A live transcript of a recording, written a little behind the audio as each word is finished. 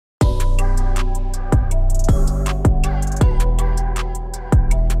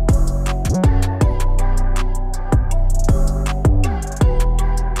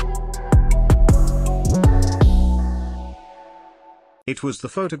It was the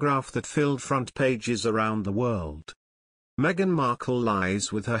photograph that filled front pages around the world. Meghan Markle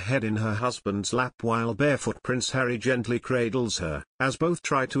lies with her head in her husband's lap while barefoot Prince Harry gently cradles her, as both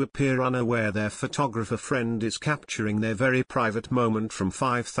try to appear unaware their photographer friend is capturing their very private moment from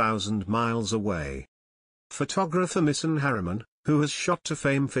 5,000 miles away. Photographer Markle Harriman, who has shot to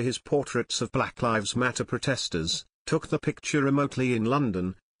fame for his portraits of Black Lives Matter protesters, took the picture remotely in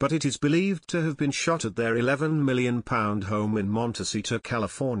London, but it is believed to have been shot at their £11 million home in Montecito,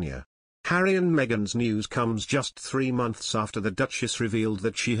 California. Harry and Meghan's news comes just 3 months after the Duchess revealed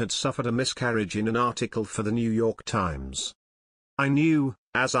that she had suffered a miscarriage in an article for the New York Times. "I knew,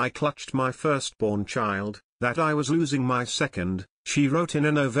 as I clutched my firstborn child, that I was losing my second," she wrote in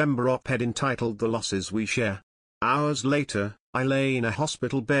a November op-ed entitled "The Losses We Share." "Hours later, I lay in a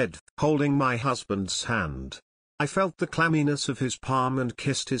hospital bed, holding my husband's hand. I felt the clamminess of his palm and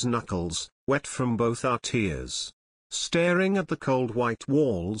kissed his knuckles, wet from both our tears. Staring at the cold white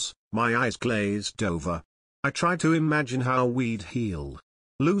walls, my eyes glazed over. I tried to imagine how we'd heal.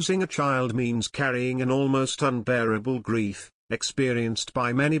 Losing a child means carrying an almost unbearable grief, experienced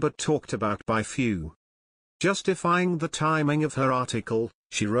by many but talked about by few." Justifying the timing of her article,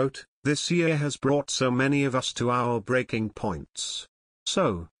 she wrote, "This year has brought so many of us to our breaking points.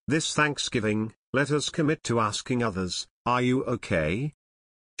 So, this Thanksgiving, let us commit to asking others, are you okay?"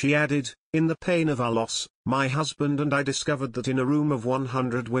 She added, "In the pain of our loss, my husband and I discovered that in a room of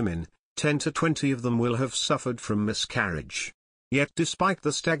 100 women, 10 to 20 of them will have suffered from miscarriage. Yet despite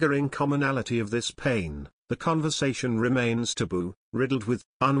the staggering commonality of this pain, the conversation remains taboo, riddled with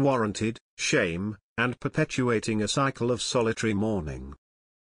unwarranted shame, and perpetuating a cycle of solitary mourning."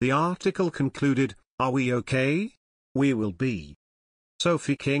 The article concluded, "Are we okay? We will be."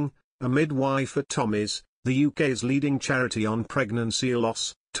 Sophie King, a midwife at Tommy's, the UK's leading charity on pregnancy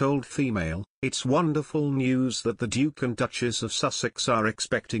loss, told Female, "It's wonderful news that the Duke and Duchess of Sussex are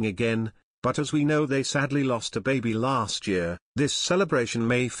expecting again, but as we know they sadly lost a baby last year, this celebration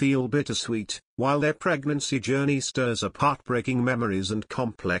may feel bittersweet, while their pregnancy journey stirs up heartbreaking memories and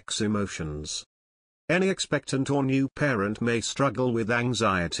complex emotions. Any expectant or new parent may struggle with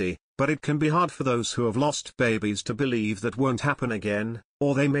anxiety, but it can be hard for those who have lost babies to believe that won't happen again,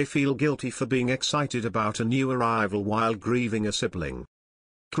 or they may feel guilty for being excited about a new arrival while grieving a sibling.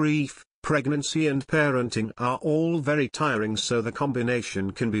 Grief, pregnancy and parenting are all very tiring, so the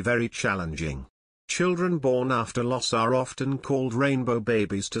combination can be very challenging. Children born after loss are often called rainbow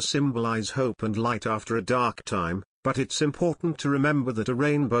babies to symbolize hope and light after a dark time, but it's important to remember that a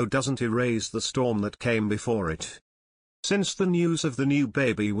rainbow doesn't erase the storm that came before it." Since the news of the new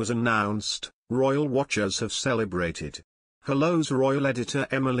baby was announced, royal watchers have celebrated. Hello's royal editor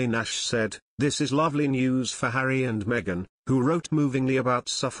Emily Nash said, "This is lovely news for Harry and Meghan, who wrote movingly about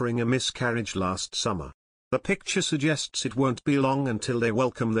suffering a miscarriage last summer. The picture suggests it won't be long until they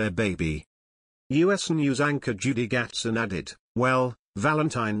welcome their baby." US news anchor Judy Gatson added, "Well,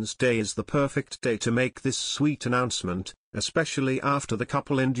 Valentine's Day is the perfect day to make this sweet announcement, especially after the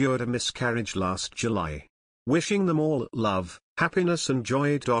couple endured a miscarriage last July. Wishing them all love, happiness and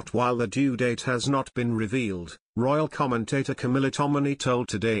joy." While the due date has not been revealed, royal commentator Camilla Tominey told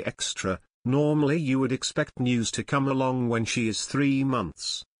Today Extra, "Normally you would expect news to come along when she is 3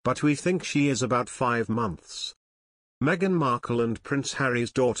 months, but we think she is about 5 months." Meghan Markle and Prince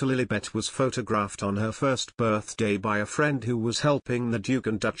Harry's daughter Lilibet was photographed on her first birthday by a friend who was helping the Duke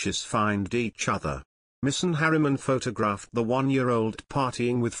and Duchess find each other. Markle Harriman photographed the 1-year-old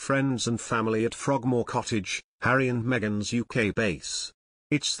partying with friends and family at Frogmore Cottage, Harry and Meghan's UK base.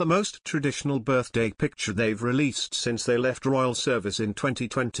 It's the most traditional birthday picture they've released since they left royal service in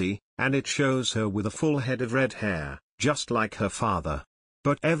 2020, and it shows her with a full head of red hair, just like her father.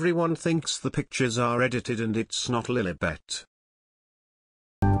 But everyone thinks the pictures are edited and it's not Lilibet.